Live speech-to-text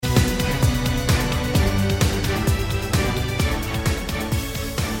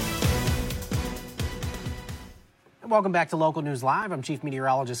Welcome back to Local News Live. I'm Chief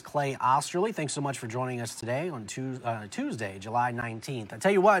Meteorologist Clay Osterly. Thanks so much for joining us today on Tuesday, July 19th. I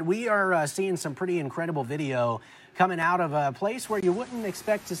tell you what, we are seeing some pretty incredible video coming out of a place where you wouldn't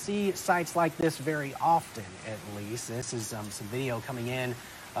expect to see sites like this very often, at least. This is some video coming in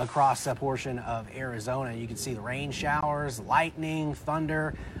across a portion of Arizona. You can see the rain showers, lightning,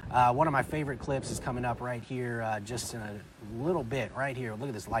 thunder. One of my favorite clips is coming up right here just in a little bit. Right here, look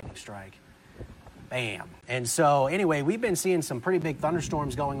at this lightning strike. Bam. And so anyway, we've been seeing some pretty big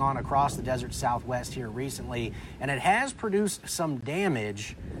thunderstorms going on across the desert Southwest here recently, and it has produced some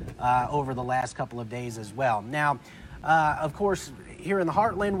damage over the last couple of days as well. Now, of course, here in the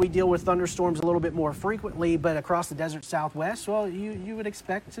heartland, we deal with thunderstorms a little bit more frequently, but across the desert Southwest, well, you would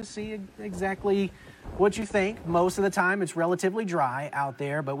expect to see exactly what you think. Most of the time, it's relatively dry out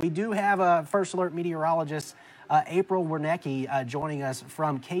there, but we do have a First Alert meteorologist, April Wernecki, joining us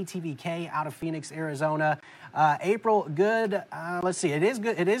from KTVK out of Phoenix, Arizona. April, good. Let's see. It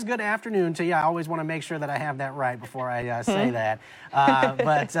is good afternoon to you. I always want to make sure that I have that right before I say that.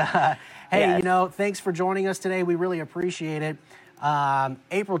 Hey, yes. You know, thanks for joining us today. We really appreciate it.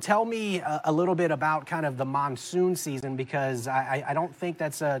 April, tell me a little bit about kind of the monsoon season, because I don't think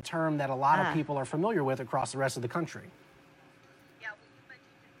that's a term that a lot of people are familiar with across the rest of the country.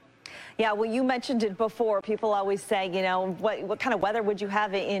 Yeah, well, you mentioned it before. People always say, you know, what kind of weather would you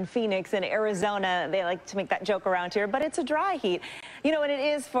have in Phoenix and Arizona? They like to make that joke around here, but it's a dry heat. You know, and it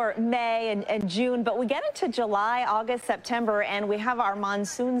is for May and June, but we get into July, August, September, and we have our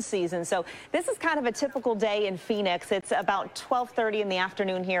monsoon season. So this is kind of a typical day in Phoenix. It's about 12:30 in the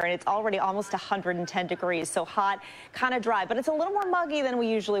afternoon here, and it's already almost 110 degrees. So hot, kind of dry, but it's a little more muggy than we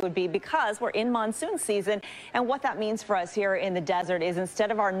usually would be because we're in monsoon season. And what that means for us here in the desert is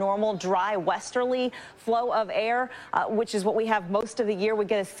instead of our normal dry westerly flow of air, which is what we have most of the year, we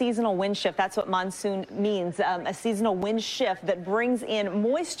get a seasonal wind shift. That's what monsoon means, a seasonal wind shift that brings in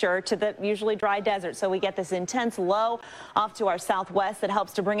moisture to the usually dry desert. So we get this intense low off to our southwest that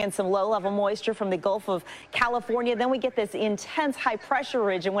helps to bring in some low-level moisture from the Gulf of California. Then we get this intense high-pressure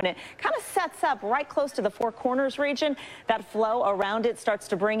ridge, and when it kind of sets up right close to the Four Corners region, that flow around it starts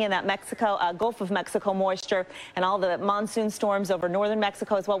to bring in that Gulf of Mexico moisture and all the monsoon storms over northern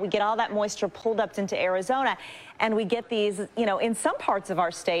Mexico as well. We get all that moisture pulled up into Arizona, and we get these, you know, in some parts of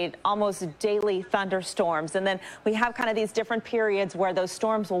our state, almost daily thunderstorms. And then we have kind of these different periods where those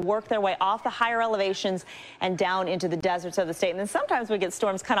storms will work their way off the higher elevations and down into the deserts of the state. And then sometimes we get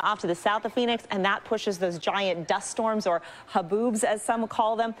storms kind of off to the south of Phoenix, and that pushes those giant dust storms, or haboobs as some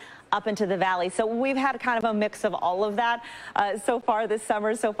call them, up into the valley. So we've had kind of a mix of all of that so far this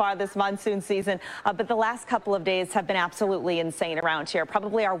summer, so far this monsoon season. But the last couple of days have been absolutely insane around here.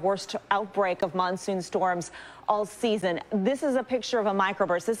 Probably our worst outbreak of monsoon storms all season. This is a picture of a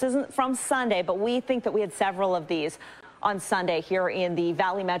microburst. This isn't from Sunday, but we think that we had several of these on Sunday here in the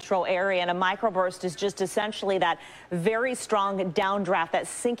Valley Metro area. And a microburst is just essentially that very strong downdraft, that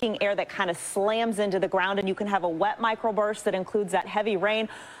sinking air that kind of slams into the ground. And you can have a wet microburst that includes that heavy rain,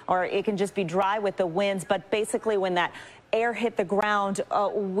 or it can just be dry with the winds. But basically, when that air hit the ground,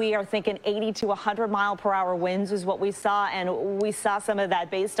 we are thinking 80 to 100-mile-per-hour winds is what we saw, and we saw some of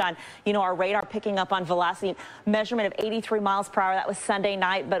that based on, you know, our radar picking up on velocity measurement of 83 miles per hour. That was Sunday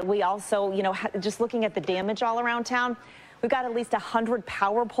night, but we also, you know, just looking at the damage all around town, we've got at least 100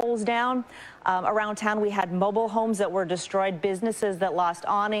 power poles down. Around town, we had mobile homes that were destroyed, businesses that lost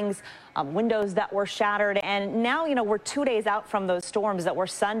awnings, windows that were shattered. And now, you know, we're 2 days out from those storms that were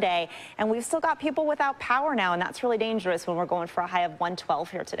Sunday, and we've still got people without power now, and that's really dangerous when we're going for a high of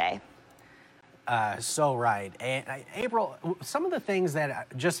 112 here today. So right. And April, some of the things that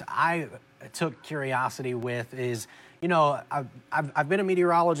I took curiosity with is, you know, I've been a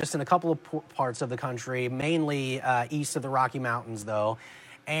meteorologist in a couple of parts of the country, mainly east of the Rocky Mountains, though.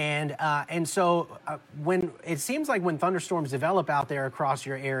 And so when it seems like when thunderstorms develop out there across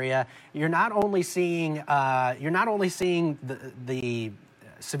your area, you're not only seeing the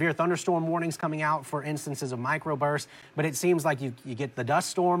severe thunderstorm warnings coming out for instances of microbursts, but it seems like you get the dust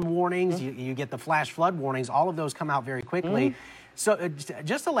storm warnings, you get the flash flood warnings. All of those come out very quickly. So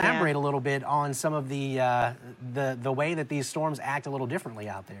just elaborate a little bit on some of the way that these storms act a little differently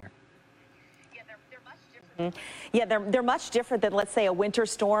out there. Yeah, they're much different than, let's say, a winter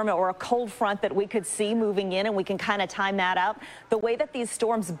storm or a cold front that we could see moving in, and we can kind of time that out. The way that these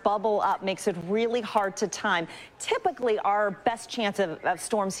storms bubble up makes it really hard to time. Typically, our best chance of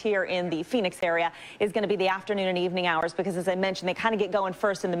storms here in the Phoenix area is going to be the afternoon and evening hours because, as I mentioned, they kind of get going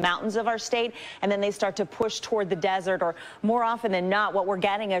first in the mountains of our state, and then they start to push toward the desert. Or more often than not, what we're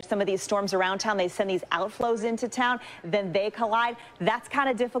getting are some of these storms around town. They send these outflows into town, then they collide. That's kind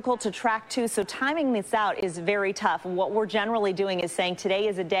of difficult to track, too. So timing this out is is very tough. What we're generally doing is saying today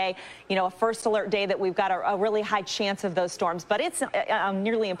is a day, a first alert day that we've got a really high chance of those storms. But it's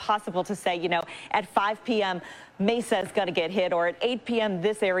nearly impossible to say, at 5 p.m. Mesa is going to get hit, or at 8 p.m.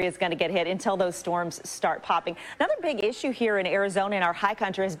 this area is going to get hit until those storms start popping. Another big issue here in Arizona in our high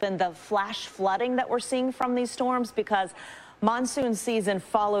country has been the flash flooding that we're seeing from these storms, because monsoon season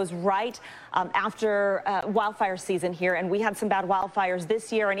follows right after wildfire season here. And we had some bad wildfires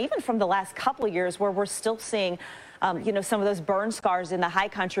this year, and even from the last couple of years, where we're still seeing, some of those burn scars in the high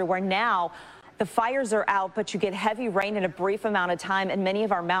country, where now the fires are out, but you get heavy rain in a brief amount of time, and many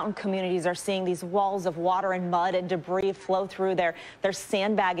of our mountain communities are seeing these walls of water and mud and debris flow through. They're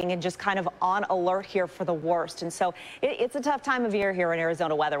sandbagging and just kind of on alert here for the worst. And so it's a tough time of year here in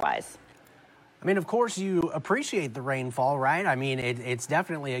Arizona weather-wise. I mean, of course, you appreciate the rainfall, right? I mean, it's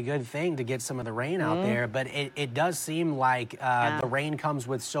definitely a good thing to get some of the rain out there, but it does seem like the rain comes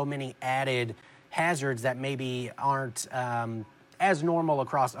with so many added hazards that maybe aren't as normal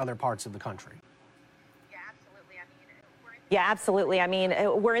across other parts of the country. Yeah, absolutely. I mean,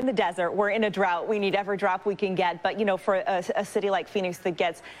 we're in the desert. We're in a drought. We need every drop we can get. But, for a city like Phoenix that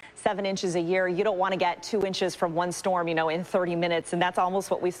gets 7 inches a year, you don't want to get 2 inches from one storm, in 30 minutes. And that's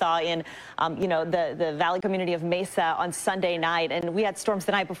almost what we saw in, the valley community of Mesa on Sunday night. And we had storms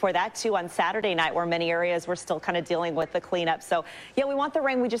the night before that, too, on Saturday night, where many areas were still kind of dealing with the cleanup. So, yeah, we want the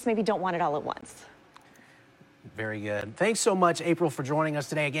rain. We just maybe don't want it all at once. Very good. Thanks so much, April, for joining us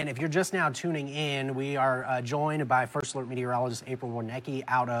today. Again, if you're just now tuning in, we are joined by First Alert meteorologist April Wiernicki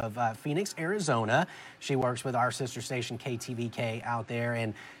out of Phoenix, Arizona. She works with our sister station KTVK out there,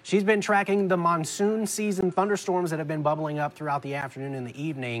 and she's been tracking the monsoon season thunderstorms that have been bubbling up throughout the afternoon and the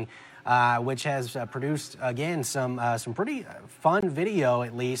evening, which has produced, again, some pretty fun video,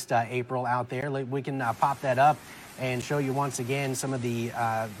 at least, April, out there. We can pop that up and show you once again some of the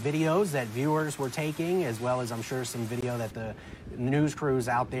videos that viewers were taking, as well as I'm sure some video that the news crews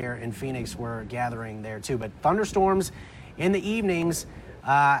out there in Phoenix were gathering there too. But thunderstorms in the evenings,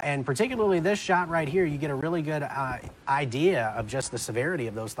 and particularly this shot right here, you get a really good idea of just the severity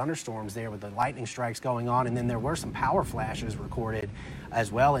of those thunderstorms there with the lightning strikes going on. And then there were some power flashes recorded as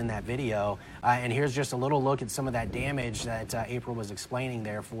well in that video. And here's just a little look at some of that damage that April was explaining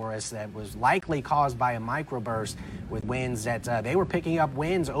there for us, that was likely caused by a microburst with winds that they were picking up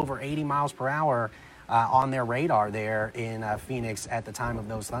winds over 80 miles per hour on their radar there in Phoenix at the time of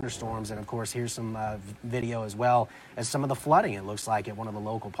those thunderstorms. And of course, here's some video as well as some of the flooding, it looks like, at one of the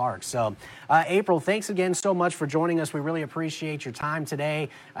local parks. So April, thanks again so much for joining us. We really appreciate your time today.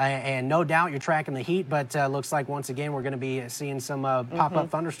 And no doubt you're tracking the heat, but looks like once again we're going to be seeing some pop-up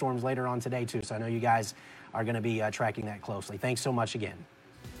thunderstorms later on today too. So I know you guys are going to be tracking that closely. Thanks so much again.